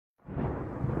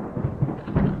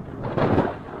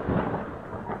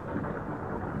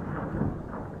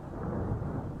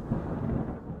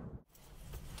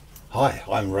Hi,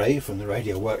 I'm Ray from the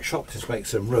Radio Workshop. Just make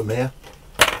some room here.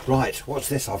 Right, what's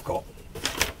this I've got?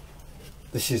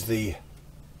 This is the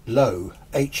Lowe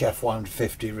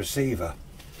HF150 receiver.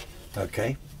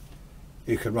 Okay,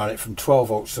 you can run it from 12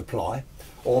 volt supply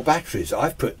or batteries.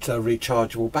 I've put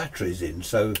rechargeable batteries in,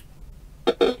 so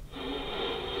there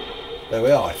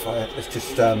we are. Let's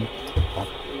just it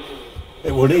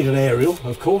will need an aerial,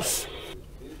 of course.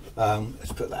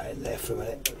 Let's put that in there for a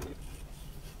minute.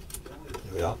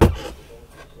 There we are.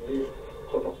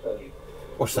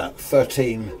 What's that?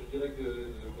 13.57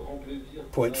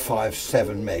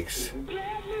 megs.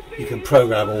 You can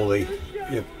program all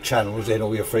your channels in,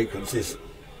 all your frequencies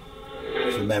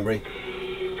to memory.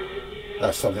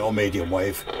 That's something on medium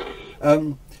wave.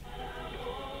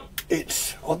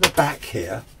 It's on the back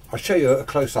here. I'll show you a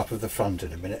close-up of the front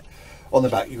in a minute. On the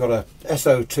back you've got a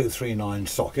SO239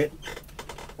 socket,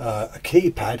 a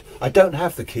keypad. I don't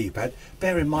have the keypad.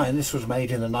 Bear in mind this was made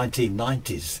in the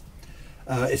 1990s.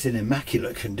 It's in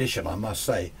immaculate condition, I must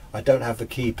say. I don't have the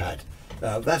keypad.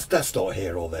 That's not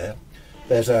here or there.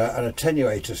 There's an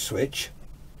attenuator switch,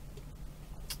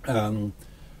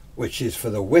 which is for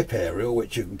the whip aerial,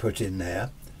 which you can put in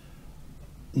there.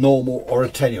 Normal or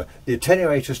attenuator. The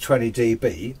attenuator is 20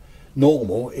 dB.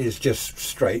 Normal is just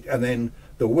straight, and then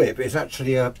the whip is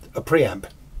actually a preamp.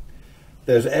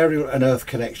 There's aerial and earth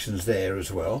connections there as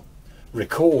well.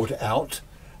 Record out.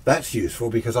 That's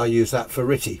useful because I use that for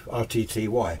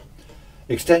RTTY.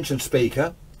 Extension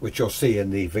speaker, which you'll see in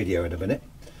the video in a minute,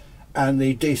 and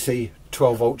the DC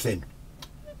 12 volts in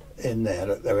there.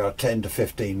 Look, there are 10 to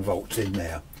 15 volts in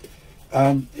there.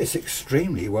 It's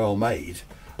extremely well made.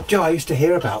 Joe, I used to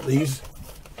hear about these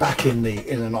back in the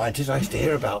 90s. I used to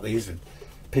hear about these and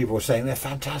people were saying they're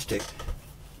fantastic.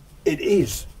 It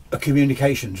is a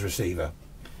communications receiver.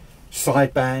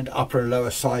 Sideband, upper and lower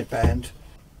sideband.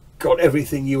 Got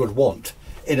everything you would want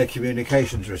in a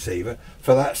communications receiver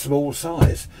for that small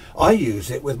size. I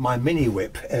use it with my mini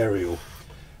whip aerial.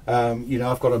 You know,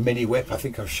 I've got a mini whip. I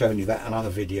think I've shown you that in other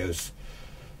videos.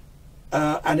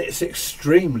 And it's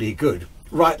extremely good,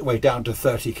 right the way down to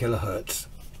 30 kilohertz.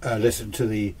 Listen to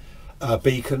the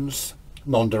beacons,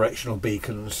 non-directional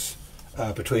beacons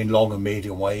between long and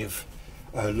medium wave.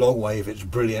 Long wave, it's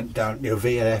brilliant. Down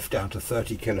VNF down to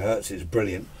 30 kilohertz is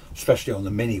brilliant, especially on the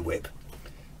mini whip.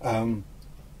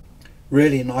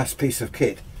 Really nice piece of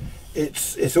kit.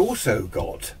 It's also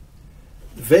got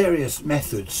various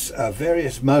methods,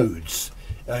 various modes.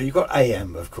 You've got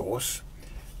AM, of course.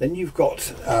 Then you've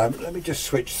got, let me just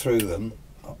switch through them.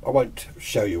 I won't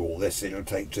show you all this, it'll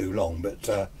take too long,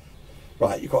 but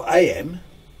right, you've got AM,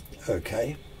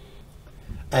 okay,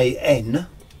 AN,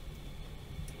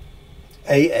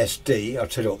 ASD, I'll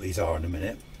tell you what these are in a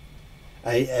minute,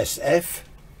 ASF,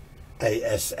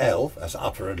 ASL, that's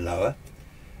upper and lower,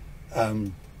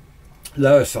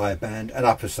 lower sideband and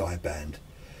upper sideband.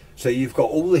 So you've got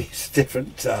all these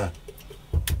different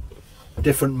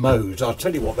modes. I'll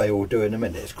tell you what they all do in a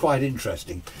minute. It's quite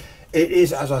interesting. It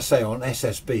is, as I say, on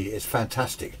SSB, it's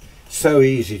fantastic. So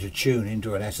easy to tune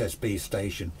into an SSB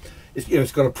station. It's, you know,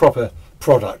 it's got a proper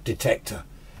product detector.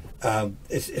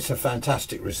 It's a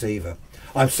fantastic receiver.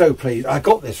 I'm so pleased. I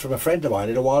got this from a friend of mine a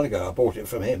little while ago. I bought it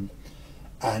from him,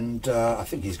 and I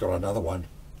think he's got another one.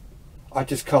 I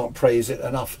just can't praise it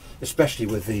enough, especially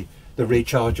with the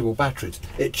rechargeable batteries.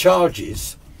 It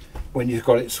charges when you've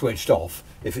got it switched off.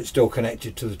 If it's still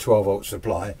connected to the 12 volt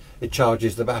supply, it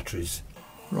charges the batteries.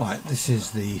 Right, this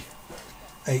is the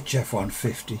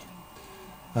HF150.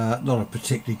 Not a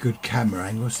particularly good camera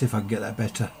angle. Let's see if I can get that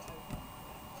better.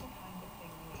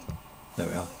 There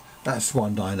we are. That's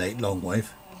 198 long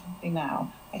wave.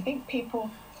 Now, I think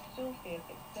people still feel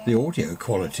the audio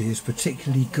quality is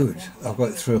particularly good. I've got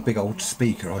it through a big old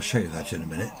speaker. I'll show you that in a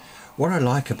minute. What I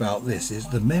like about this is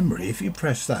the memory. If you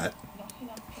press that,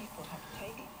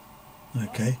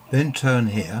 okay, then turn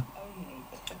here.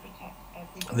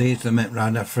 These are meant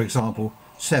round up. For example,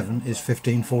 7 is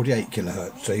 1548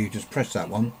 kilohertz. So you just press that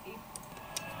one,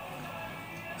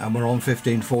 and we're on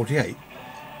 1548.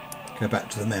 Go back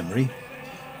to the memory.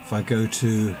 If I go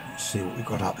to see what we've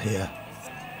got up here,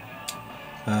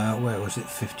 where was it?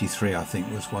 53, I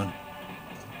think was one.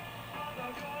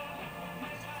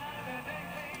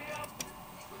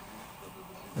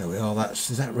 There we are.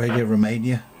 Is that Radio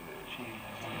Romania?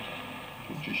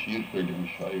 I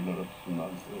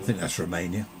think that's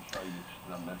Romania.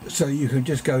 So you can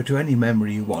just go to any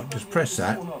memory you want. Just press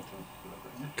that.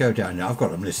 Go down now. I've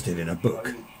got them listed in a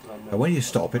book. And when you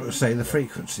stop, it will say the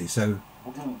frequency. So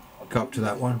go up to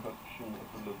that one.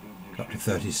 Go up to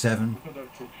 37,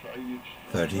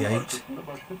 38,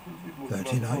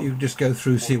 39. You can just go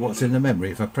through, see what's in the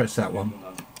memory. If I press that one,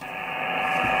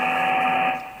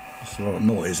 There's a lot of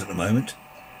noise at the moment.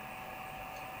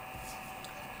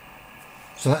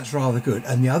 So that's rather good.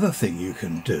 And the other thing you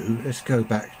can do, let's go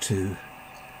back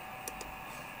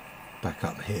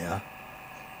up here.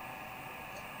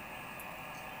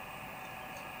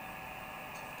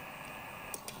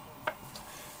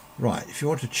 Right, if you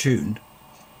want to tune,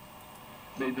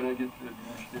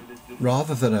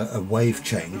 rather than a wave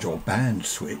change or band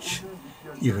switch,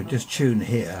 you can just tune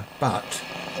here. But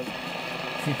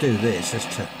if you do this,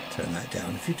 let's turn that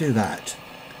down. If you do that,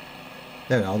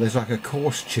 there we are, there's like a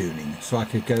coarse tuning. So I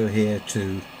could go here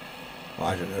to,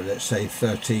 I don't know, let's say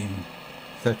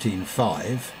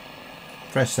 13.5,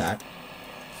 press that,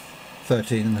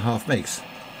 13.5 megs.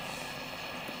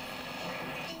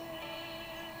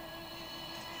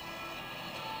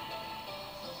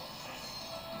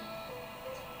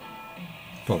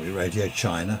 Probably Radio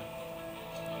China.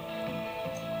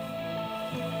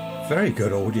 Very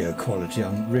good audio quality.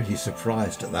 I'm really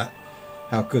surprised at that,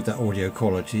 how good that audio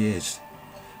quality is.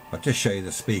 I'll just show you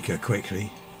the speaker quickly.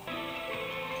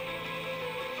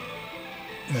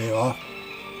 There you are.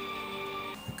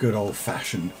 A good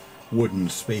old-fashioned wooden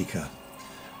speaker.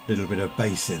 A little bit of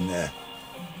bass in there.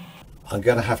 I'm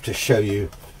going to have to show you,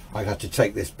 I have to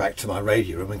take this back to my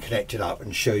radio room and connect it up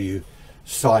and show you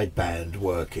sideband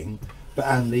working.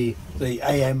 And the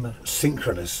AM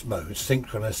synchronous mode,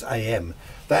 synchronous AM,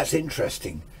 that's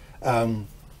interesting.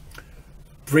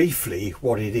 Briefly,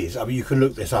 what it is, I mean, you can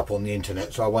look this up on the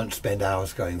internet, so I won't spend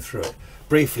hours going through it.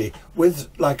 Briefly, with,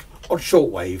 like on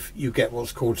shortwave, you get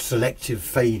what's called selective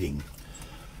fading.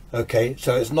 Okay,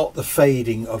 so it's not the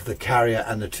fading of the carrier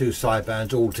and the two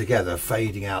sidebands all together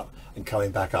fading out and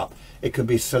coming back up. It can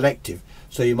be selective,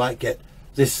 so you might get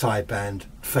this sideband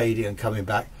fading and coming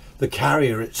back, the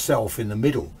carrier itself in the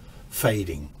middle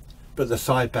fading, but the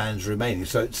sidebands remaining,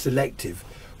 so it's selective.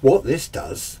 What this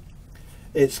does,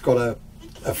 it's got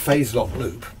a phase lock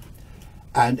loop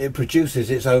and it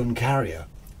produces its own carrier.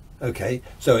 Okay,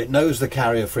 so it knows the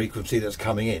carrier frequency that's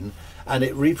coming in and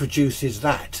it reproduces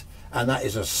that, and that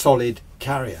is a solid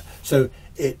carrier, so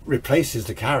it replaces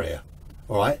the carrier.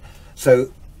 All right,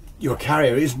 so your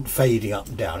carrier isn't fading up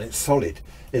and down, it's solid.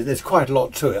 There's quite a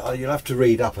lot to it. You'll have to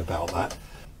read up about that.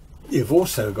 You've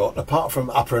also got, apart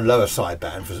from upper and lower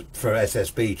sideband for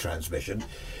SSB transmission,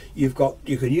 you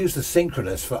can use the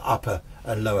synchronous for upper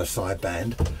and lower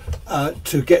sideband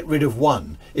to get rid of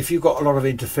one. If you've got a lot of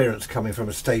interference coming from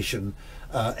a station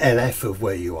LF of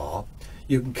where you are,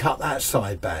 you can cut that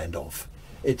sideband off.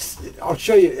 I'll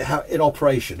show you how in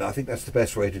operation. I think that's the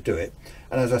best way to do it.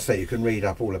 And as I say, you can read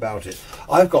up all about it.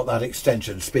 I've got that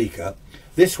extension speaker.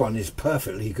 This one is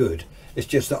perfectly good. It's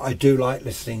just that I do like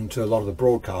listening to a lot of the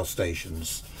broadcast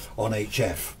stations on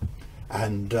HF,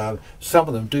 and some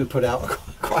of them do put out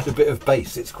quite a bit of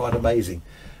bass. It's quite amazing.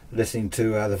 Listening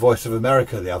to the Voice of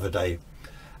America the other day,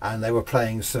 and they were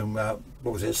playing some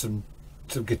what was it, some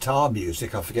guitar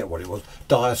music, I forget what it was,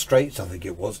 Dire Straits I think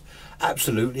it was.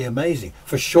 Absolutely amazing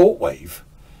for shortwave.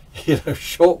 You know,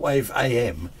 shortwave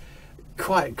AM,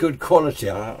 quite good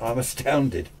quality. I'm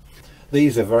astounded.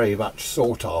 These are very much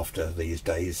sought after these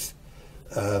days.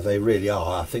 They really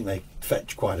are. I think they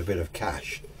fetch quite a bit of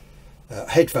cash.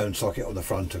 Headphone socket on the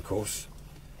front, of course.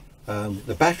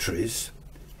 The batteries,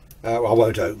 I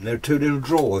won't open. There are two little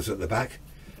drawers at the back,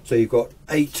 so you've got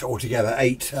 8 altogether.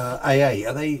 8 AA.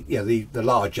 Are they? Yeah, the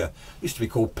larger used to be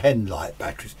called pen light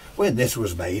batteries. When this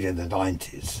was made in the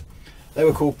 90s, they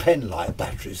were called pen light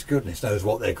batteries. Goodness knows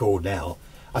what they're called now.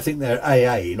 I think they're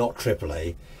AA, not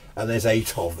AAA, and there's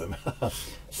 8 of them.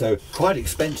 So quite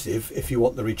expensive if you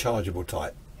want the rechargeable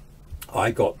type.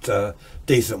 I got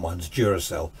decent ones,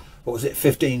 Duracell. What was it,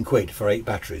 15 quid for 8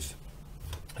 batteries?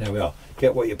 There we are,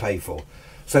 get what you pay for.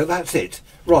 So that's it.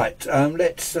 Right,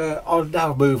 I'll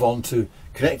now move on to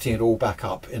connecting it all back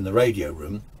up in the radio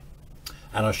room,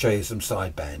 and I'll show you some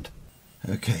sideband.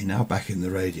 Okay, now back in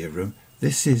the radio room.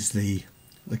 This is the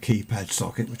keypad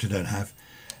socket, which I don't have,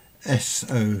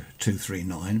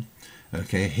 SO239.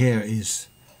 Okay, here is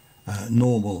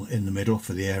normal in the middle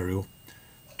for the aerial,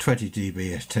 20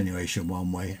 dB attenuation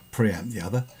one way, preamp the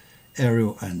other,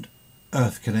 aerial and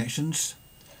earth connections.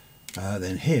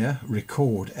 Then here,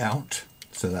 record out,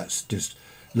 so that's just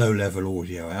low level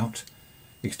audio out,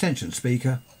 extension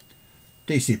speaker,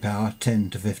 DC power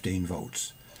 10 to 15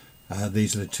 volts.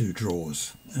 These are the 2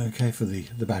 drawers, okay, for the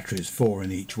batteries, 4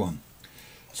 in each one.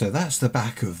 So that's the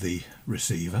back of the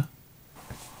receiver.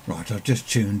 Right, I've just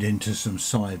tuned into some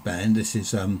sideband. This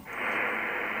is quite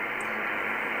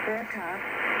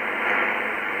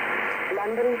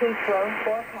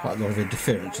a lot of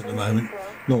interference at the moment.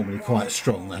 Normally quite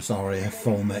strong. That's RAF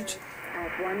format.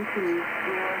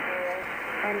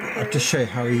 I'll just show you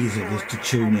how easy it is to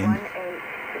tune in.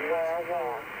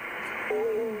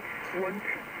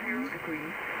 10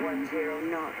 degrees,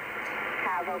 10 knots.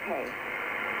 Have okay.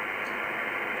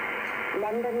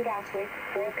 London Gatwick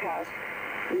forecast.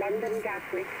 London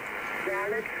Gatwick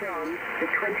valid from the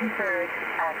 23rd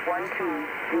at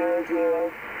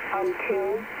 1200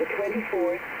 until the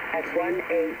 24th at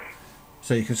 18.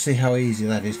 So you can see how easy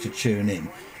that is to tune in.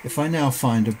 If I now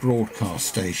find a broadcast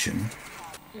station.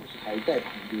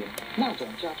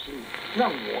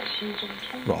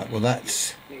 Right, well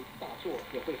that's...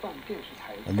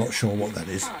 I'm not sure what that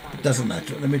is. It doesn't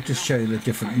matter. Let me just show you the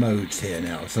different modes here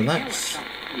now. So that's...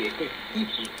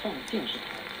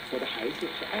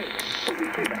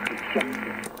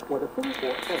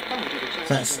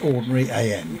 That's ordinary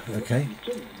AM, okay?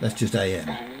 That's just AM.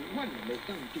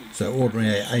 So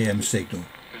ordinary AM signal.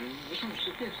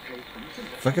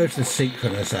 If I go to the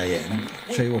synchronous AM,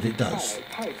 I'll show you what it does.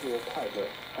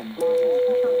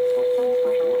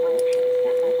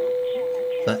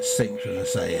 That's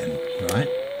synchronous AM, right?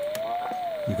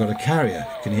 You've got a carrier,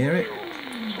 can you hear it?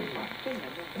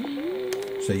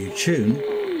 So you tune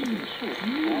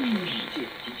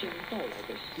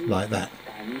like that.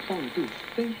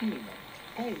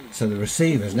 So the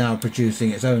receiver is now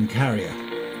producing its own carrier.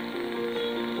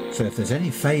 So if there's any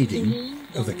fading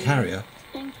of the carrier,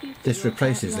 this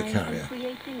replaces the carrier.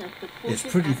 It's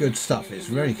pretty good stuff. It's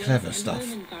very clever stuff.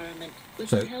 So, with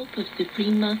the help of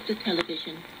Supreme Master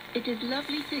Television, it is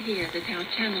lovely to hear that our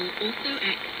channel also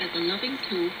acts as a loving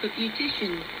tool for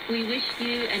beauticians. We wish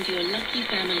you and your lucky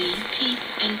family peace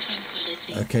and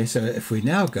tranquility. Okay, so if we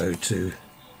now go to...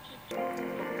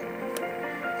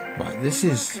 Right, this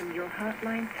is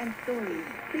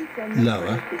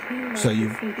lower, so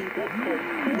you're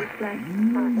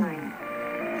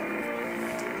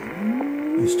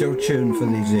still tuned for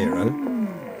the 0.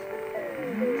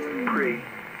 Pray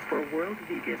for World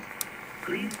Vegan.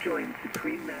 Please join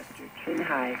Supreme Master Chin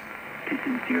High to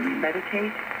sincerely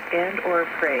meditate and or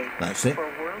pray. That's it.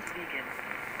 For World Vegan.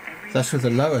 That's with the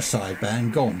lower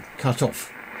sideband gone, cut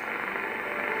off.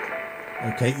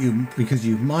 Okay, because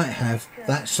you might have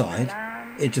that side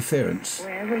interference.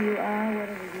 Wherever you are,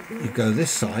 whatever you do. You go this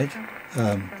side.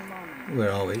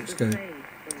 Where are we? Let's go.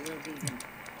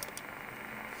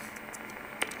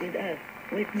 With us,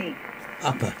 with me.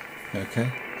 Upper.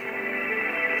 Okay.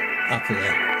 Upper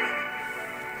there.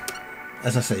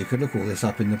 As I say, you could look all this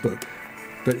up in the book,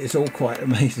 but it's all quite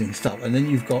amazing stuff. And then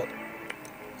you've got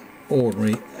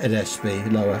ordinary at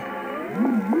SB, lower.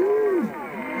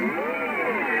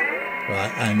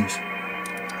 Right, and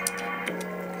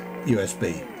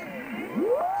USB.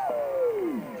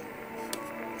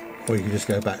 Or you can just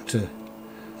go back to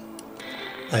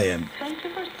AM. Thank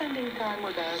you for spending time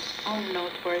with us on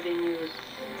Noteworthy News.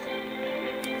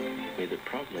 May the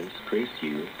Providence grace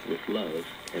you with love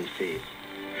and faith.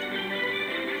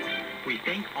 We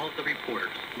thank all the reporters,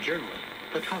 journalists,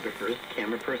 photographers,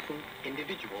 camera persons,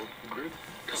 individuals, groups,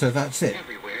 So that's it.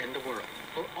 everywhere in the world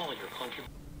for all your contributions.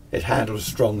 It handles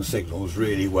strong signals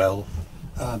really well.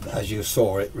 As you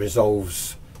saw, it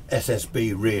resolves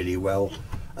SSB really well.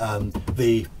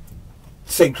 The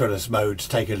synchronous modes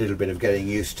take a little bit of getting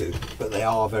used to, but they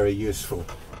are very useful.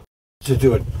 To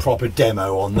do a proper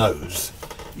demo on those,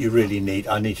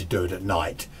 I need to do it at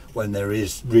night when there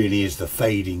really is the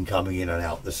fading coming in and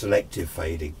out, the selective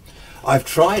fading. I've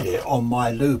tried it on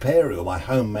my loop aerial, my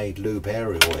homemade loop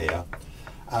aerial here,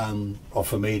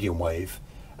 off a medium wave,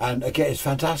 and again it's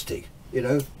fantastic. You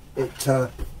know,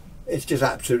 it's just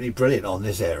absolutely brilliant on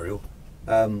this aerial.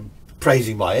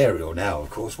 Praising my aerial now, of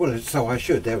course. Well, so I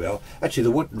should. There we are. Actually,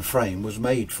 the wooden frame was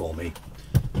made for me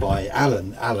by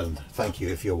Alan. Alan, thank you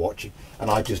if you're watching.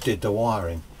 And I just did the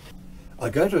wiring.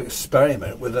 I'm going to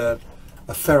experiment with a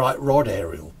ferrite rod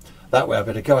aerial. That way I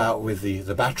better go out with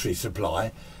the battery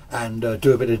supply and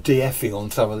do a bit of DFing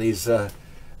on some of these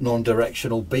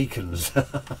non-directional beacons.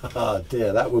 Oh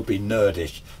dear, that would be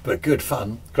nerdish, but good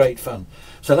fun, great fun.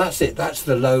 So that's it. That's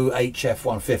the Lowe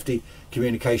HF150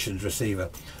 Communications Receiver.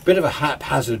 Bit of a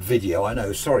haphazard video, I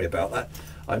know, sorry about that.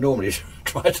 I normally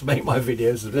try to make my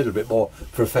videos a little bit more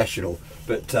professional,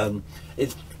 but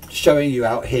it's showing you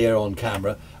out here on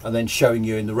camera and then showing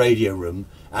you in the radio room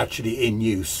actually in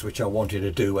use, which I wanted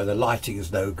to do where the lighting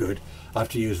is no good. I have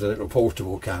to use the little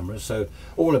portable camera, so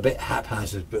all a bit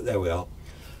haphazard, but there we are.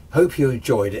 Hope you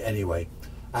enjoyed it anyway,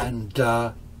 and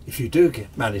if you do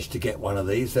manage to get one of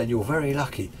these, then you're very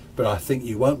lucky, but I think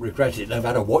you won't regret it no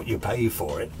matter what you pay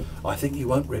for it. I think you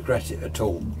won't regret it at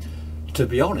all. To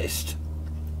be honest,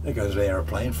 there goes the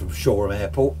aeroplane from Shoreham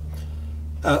Airport.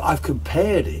 I've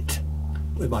compared it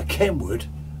with my Kenwood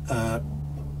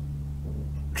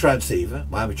transceiver,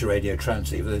 my amateur radio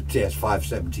transceiver, the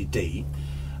TS570D,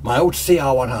 my old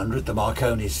CR100, the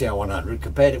Marconi CR100,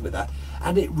 compared it with that,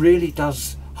 and it really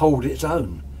does hold its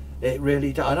own. It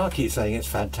really does. And I keep saying it's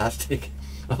fantastic.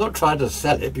 I'm not trying to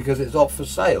sell it because it's not for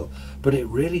sale, but it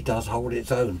really does hold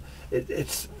its own.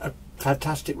 It's a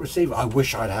fantastic receiver. I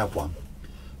wish I'd had one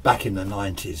back in the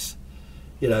 90s.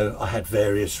 You know, I had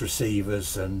various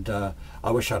receivers, and I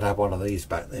wish I'd had one of these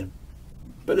back then.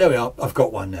 But there we are, I've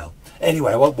got one now.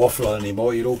 Anyway, I won't waffle on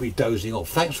anymore, you'll all be dozing off.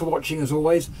 Thanks for watching as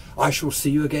always. I shall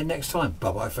see you again next time.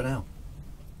 Bye bye for now.